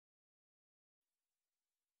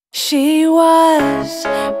She was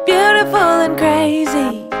beautiful and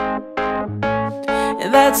crazy.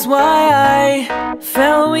 That's why I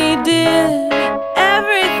felt we did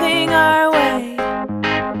everything our way,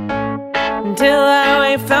 until our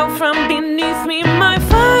way fell from beneath me. My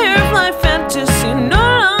firefly fantasy no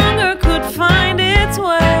longer could find its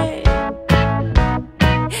way.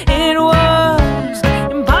 It was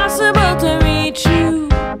impossible to reach you,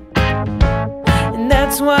 and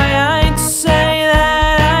that's why I'd say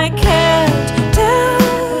that I can't tell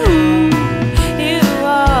who you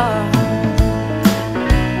are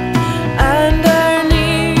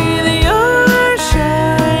underneath your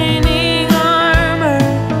shining armor.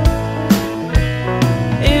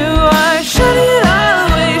 You are shutting it all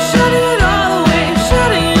away, shutting it all away,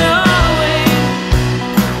 shutting it all away.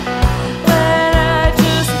 But I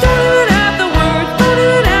just don't even have the words, don't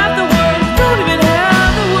even have the words, don't even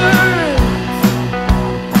have the words.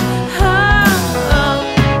 Oh, oh,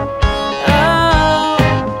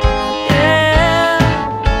 yeah.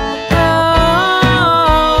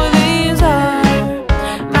 Oh, these are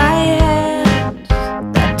my hands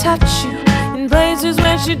that touch you in places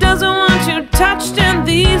where she doesn't want you touched, and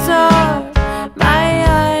these are my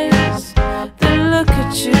eyes that look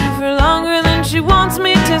at you for longer than she wants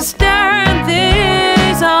me to stare. And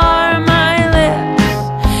these are my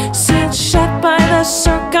lips sealed shut by the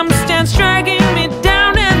circumstance dragging me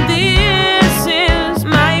down. And this is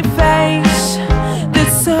my face that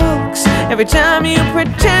sulks every time you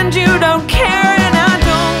pretend you don't care.